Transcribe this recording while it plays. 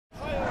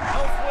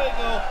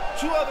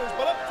two others.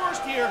 But up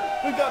first here,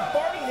 we've got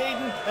Barbi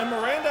Hayden and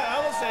Miranda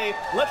Alize.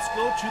 Let's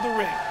go to the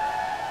ring.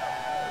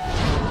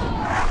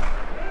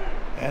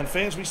 And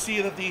fans, we see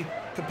that the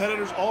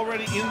competitors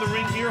already in the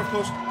ring here. Of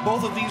course,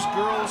 both of these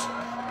girls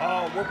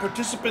were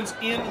participants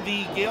in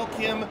the Gail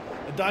Kim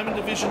Diamond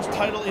Division's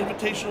title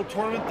invitational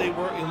tournament. They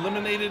were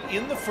eliminated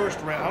in the first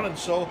round, and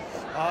so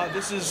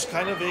this is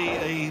kind of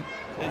a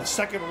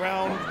second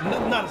round,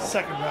 not a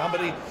second round,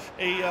 but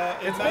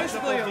it's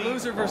basically a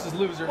loser versus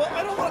loser. Well,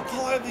 I don't want to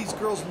call either of these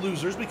girls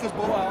losers because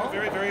both of them are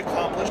very, very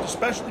accomplished,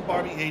 especially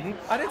Barbi Hayden.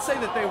 I didn't say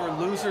that they were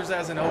losers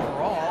as an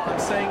overall. I'm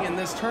saying in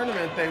this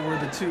tournament they were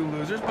the two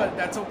losers, but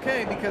that's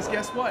okay because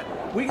guess what?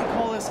 We can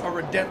call this a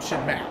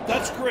redemption match.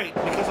 That's great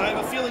because I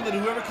have a feeling that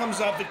whoever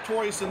comes out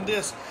victorious in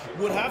this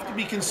would have to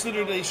be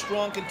considered a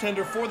strong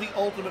contender for the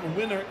ultimate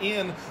winner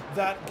in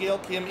that Gail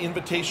Kim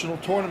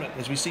Invitational tournament.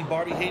 As we see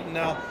Barbi Hayden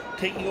now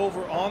taking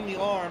over on the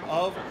arm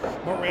of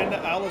Miranda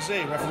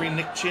Alize. Referee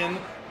Nick Chin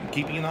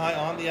keeping an eye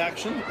on the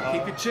action.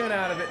 Keep your chin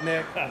out of it,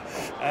 Nick.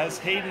 As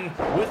Hayden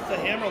with the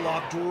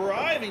hammerlock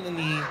driving the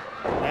knee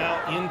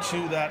now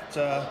into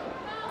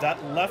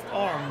that left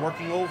arm,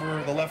 working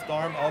over the left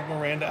arm of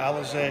Miranda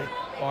Alize.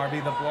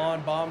 Barbi, the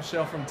blonde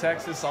bombshell from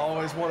Texas,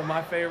 always one of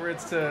my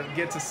favorites to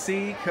get to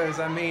see because,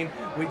 I mean,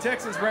 we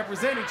Texans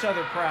represent each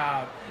other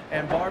proud.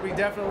 And Barbi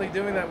definitely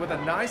doing that with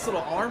a nice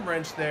little arm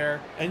wrench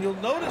there. And you'll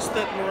notice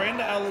that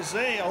Miranda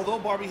Alize, although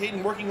Barbi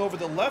Hayden working over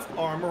the left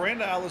arm,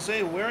 Miranda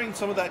Alize wearing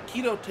some of that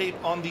keto tape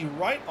on the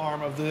right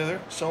arm of the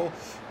other. So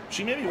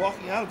she may be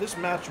walking out of this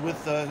match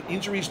with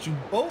injuries to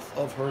both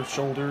of her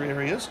shoulder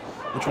areas,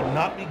 which would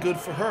not be good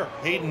for her.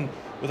 Hayden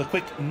with a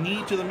quick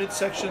knee to the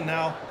midsection,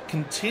 now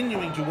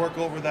continuing to work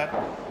over that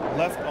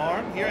left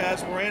arm. Here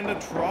as Miranda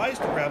tries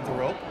to grab the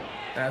rope.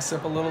 A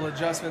simple little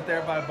adjustment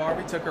there by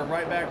Barbi, took her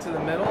right back to the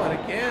middle, and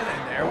again,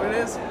 and there it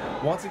is.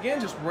 Once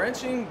again, just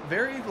wrenching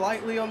very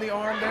lightly on the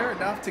arm there,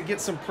 enough to get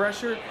some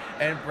pressure,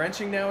 and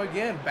wrenching now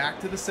again, back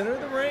to the center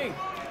of the ring.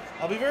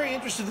 I'll be very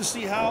interested to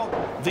see how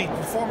the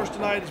performers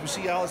tonight, as we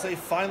see Alize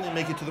finally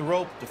make it to the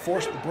rope to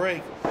force the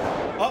break.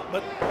 Oh,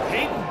 but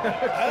Hayden,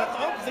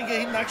 I don't think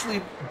Hayden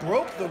actually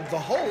broke the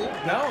hold.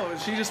 No,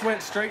 she just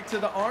went straight to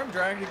the arm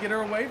drag to get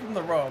her away from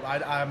the rope.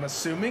 I'm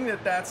assuming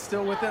that that's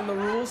still within the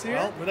rules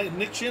here. Well,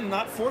 Nick Chin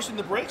not forcing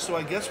the break, so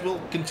I guess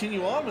we'll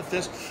continue on with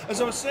this.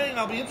 As I was saying,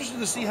 I'll be interested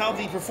to see how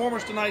the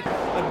performers tonight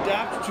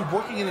adapt to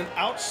working in an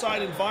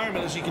outside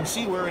environment. As you can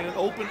see, we're in an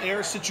open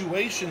air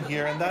situation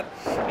here, and that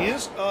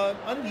is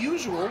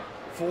unusual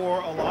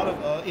for a lot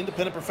of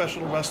independent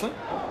professional wrestling,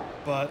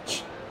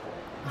 but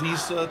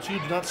these two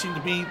do not seem to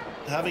be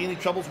having any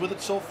troubles with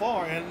it so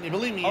far, and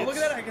believe me, oh, look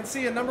at that. I can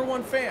see a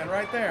 #1 fan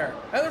right there.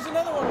 And there's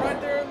another one right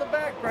there in the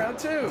background,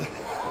 too.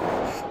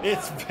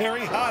 It's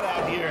very hot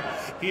out here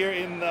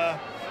in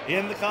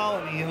the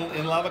colony,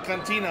 in Lava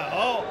Cantina.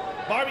 Oh,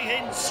 Barbi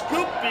Hayden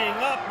scooping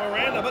up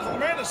Miranda, but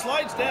Miranda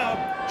slides down,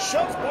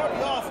 shoves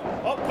Barbi off.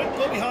 Oh, quick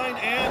go behind,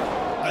 and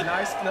a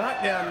nice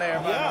knockdown there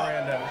by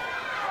Miranda.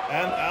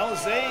 And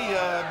Alize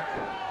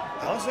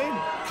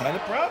kind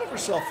of proud of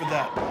herself for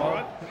that. All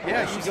right.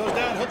 Yeah, she goes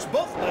down, hooks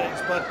both legs,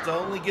 but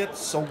only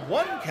gets a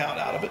 1 count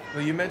out of it.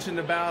 Well, you mentioned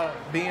about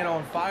being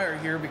on fire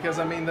here because,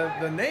 I mean,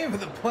 the name of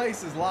the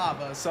place is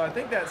Lava, so I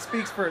think that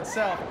speaks for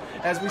itself.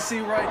 As we see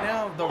right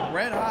now, the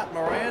red-hot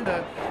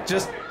Miranda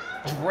just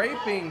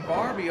draping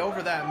Barbi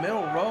over that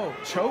middle rope,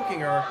 choking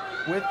her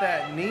with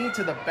that knee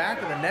to the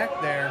back of the neck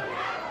there.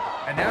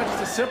 And now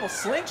just a simple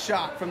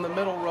slingshot from the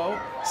middle rope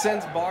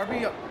sends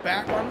Barbi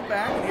back on the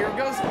back. And here it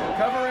goes.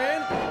 Cover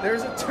in.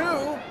 There's a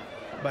 2,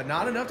 but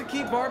not enough to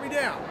keep Barbi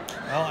down.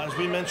 Well, as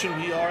we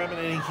mentioned, we are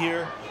emanating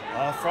here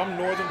from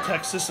northern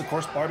Texas. Of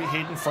course, Barbi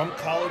Hayden from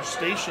College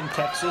Station,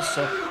 Texas.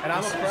 And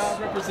I'm a proud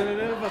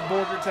representative of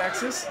Borger,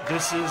 Texas.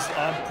 This is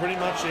pretty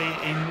much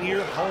a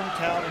near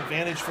hometown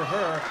advantage for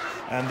her.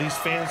 And these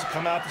fans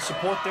come out to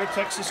support their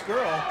Texas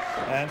girl.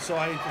 And so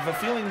I have a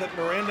feeling that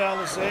Miranda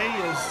Alize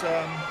is...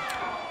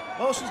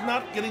 well, she's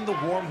not getting the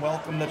warm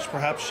welcome that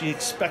perhaps she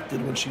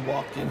expected when she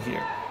walked in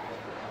here.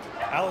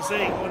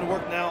 Alize going to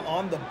work now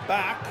on the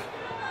back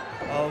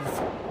of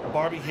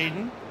Barbi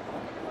Hayden.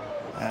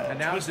 And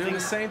now it's doing the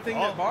same thing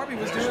that Barbi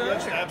was doing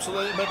earlier.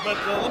 Absolutely, but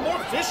the more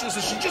vicious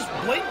is she's just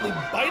blatantly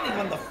biting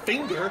on the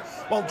finger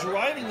while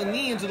driving the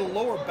knee into the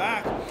lower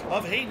back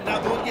of Hayden. Now,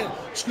 though, again,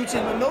 scoots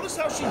in. But notice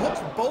how she hooks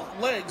both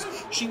legs.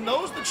 She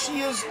knows that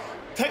she is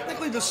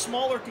technically the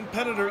smaller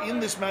competitor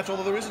in this match,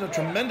 although there isn't a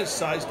tremendous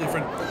size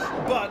difference.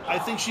 But I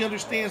think she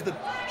understands that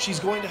she's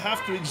going to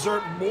have to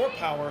exert more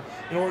power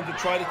in order to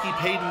try to keep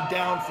Hayden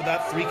down for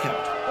that 3 count.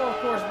 Well, of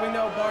course, we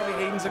know Barbi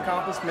Hayden's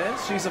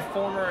accomplishments. She's a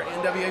former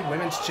NWA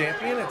Women's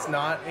Champion. It's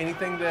not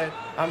anything that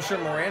I'm sure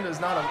Miranda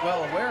is not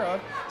well aware of.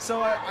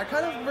 So I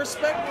kind of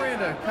respect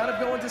Miranda, kind of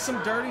going to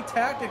some dirty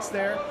tactics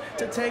there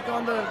to take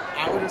on the,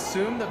 I would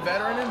assume, the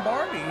veteran in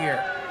Barbi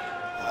here.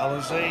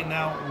 Alize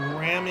now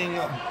ramming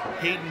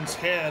Hayden's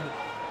head,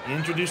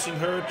 introducing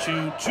her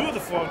to 2 of the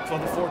 4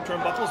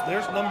 turnbuckles.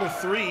 There's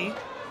 #3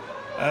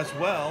 as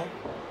well.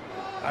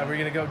 Are we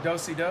going to go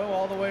do-si-do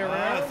all the way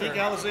around? I think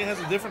Alize has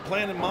a different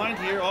plan in mind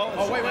here. Oh,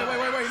 wait.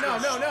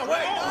 No,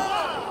 wait.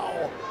 Oh!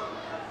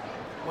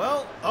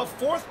 Well, a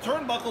fourth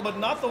turnbuckle, but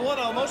not the one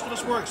most of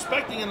us were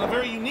expecting, and a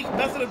very unique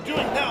method of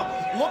doing. Now,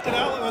 look at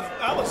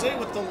Alize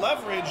with the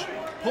leverage,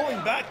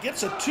 pulling back,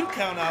 gets a 2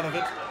 count out of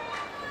it.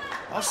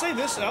 I'll say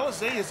this,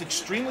 Alize is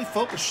extremely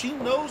focused. She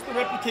knows the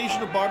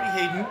reputation of Barbi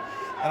Hayden,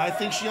 and I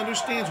think she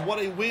understands what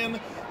a win,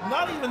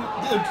 not even,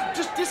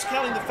 just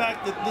discounting the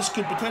fact that this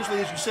could potentially,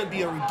 as you said,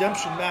 be a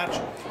redemption match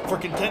for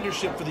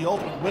contendership for the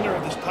ultimate winner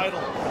of this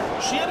title.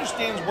 She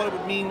understands what it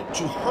would mean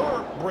to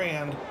her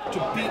brand to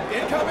beat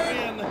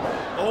win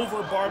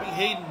over Barbi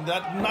Hayden.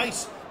 That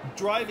nice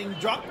driving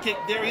drop kick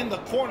there in the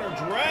corner,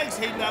 drags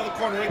Hayden out of the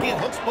corner, again,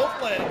 hooks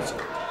both legs,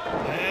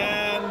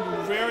 and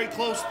very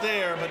close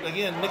there, but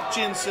again, Nick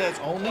Chin says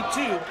only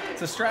 2.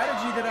 It's a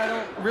strategy that I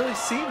don't really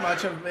see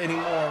much of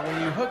anymore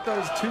when you hook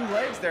those 2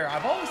 legs there.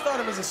 I've always thought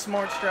it was a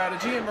smart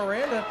strategy, and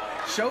Miranda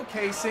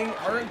showcasing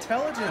her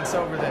intelligence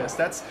over this.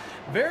 That's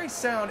very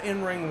sound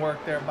in-ring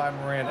work there by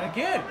Miranda.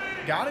 Again,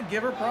 gotta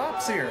give her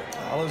props here.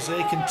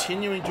 Alize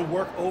continuing to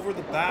work over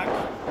the back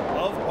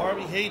of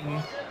Barbi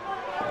Hayden.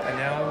 And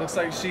now it looks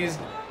like she's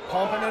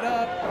pumping it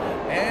up,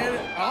 and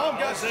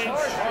Alize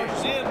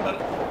charges in,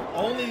 but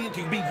only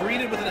to be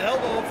greeted with an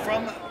elbow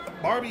from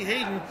Barbi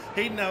Hayden.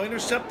 Hayden now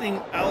intercepting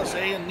Alize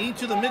and knee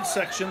to the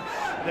midsection.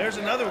 There's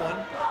another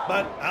one,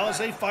 but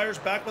Alize fires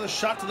back with a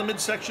shot to the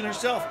midsection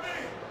herself.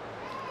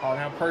 Oh,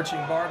 now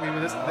perching Barbi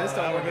with this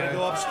time. We're going to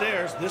go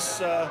upstairs. This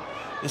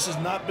has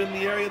not been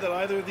the area that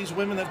either of these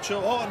women have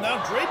chosen. Oh, and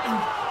now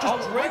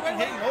draping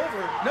Hayden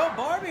over. No,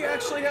 Barbi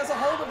actually has a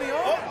hold of the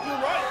arm. Oh,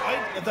 you're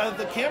right.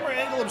 The camera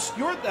angle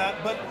obscured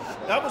that, but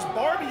that was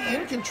Barbi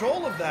in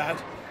control of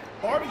that.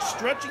 Barbi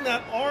stretching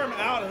that arm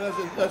out, and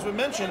as we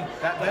mentioned,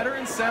 that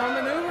veteran sound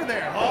maneuver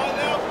there. Oh,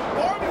 now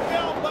Barbi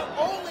down, but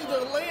only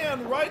to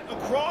land right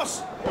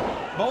across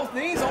both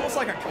knees, almost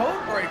like a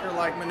code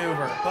breaker-like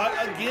maneuver. But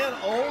again,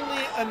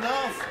 only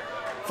enough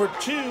for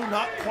 2,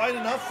 not quite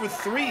enough for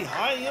 3.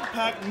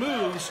 High-impact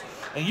moves,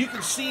 and you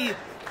can see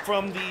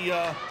from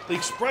the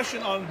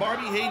expression on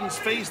Barbi Hayden's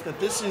face that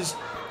this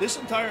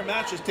entire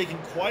match has taken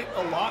quite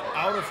a lot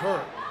out of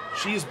her.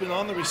 She has been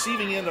on the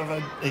receiving end of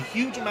a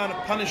huge amount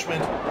of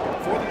punishment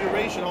for the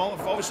duration,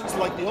 always since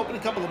like the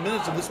opening couple of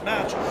minutes of this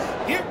match.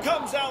 Here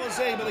comes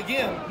Alize, but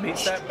again,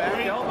 meets that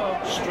back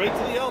elbow. Straight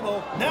to the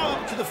elbow, now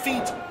up to the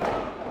feet.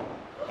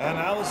 And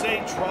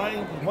Alize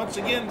trying once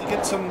again to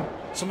get some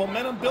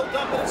momentum built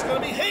up, and it's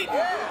going to be Hayden.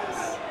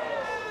 Yes.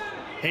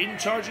 Hayden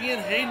charging in,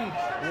 Hayden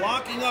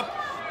locking up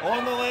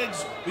on the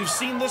legs. We've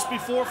seen this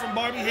before from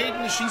Barbi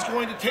Hayden. She's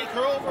going to take her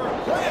over.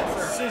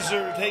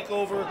 Scissor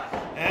takeover.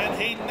 And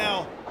Hayden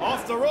now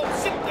off the rope.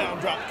 Sit down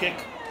drop kick.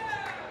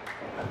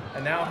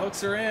 And now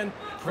hooks her in.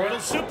 Cradle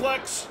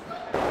suplex.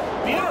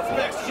 Beautiful.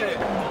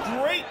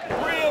 Great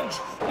bridge.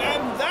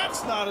 And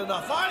that's not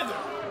enough either.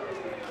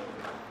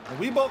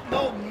 We both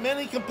know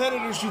many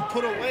competitors who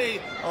put away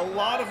a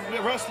lot of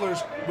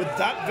wrestlers with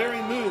that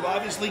very move.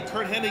 Obviously,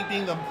 Kurt Hennig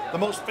being the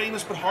most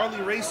famous, but Harley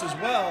Race as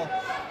well.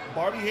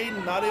 Barbi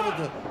Hayden not able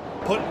to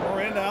put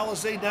Miranda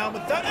Alize down,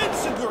 but that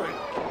Enziguri.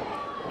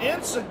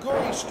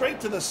 Enziguri straight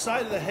to the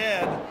side of the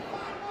head.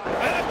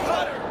 And a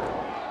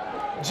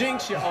cutter.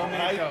 Jinx you,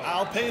 Omiko.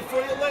 I'll pay it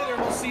for you later.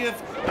 We'll see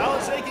if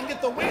Alize can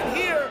get the win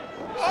here.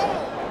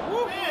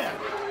 Oh, man.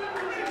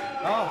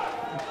 Oh.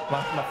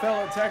 My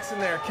fellow Texan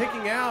there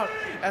kicking out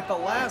at the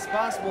last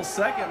possible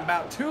second,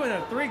 about 2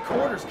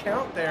 3/4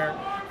 count there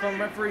from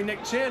referee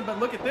Nick Chin. But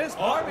look at this,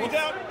 Barbi. Look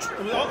out.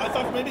 I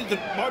thought maybe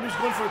Barbi's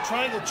going for a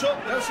triangle choke.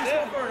 No, she's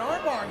going for an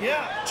armbar.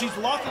 Yeah, she's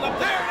locking up.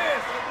 There it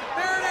is.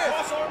 There it is.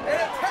 Cross arm. And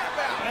a tap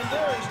out. And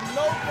there is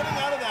no getting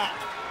out of that.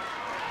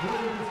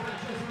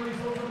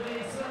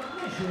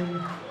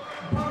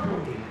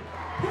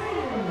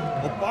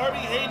 Well,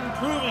 Barbi Hayden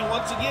proving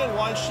once again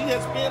why she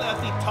has been at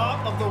the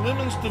top of the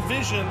women's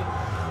division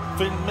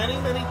in many,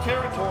 many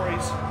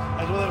territories,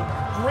 and with a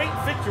great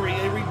victory,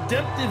 a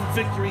redemptive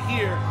victory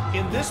here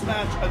in this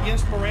match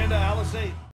against Miranda Alize.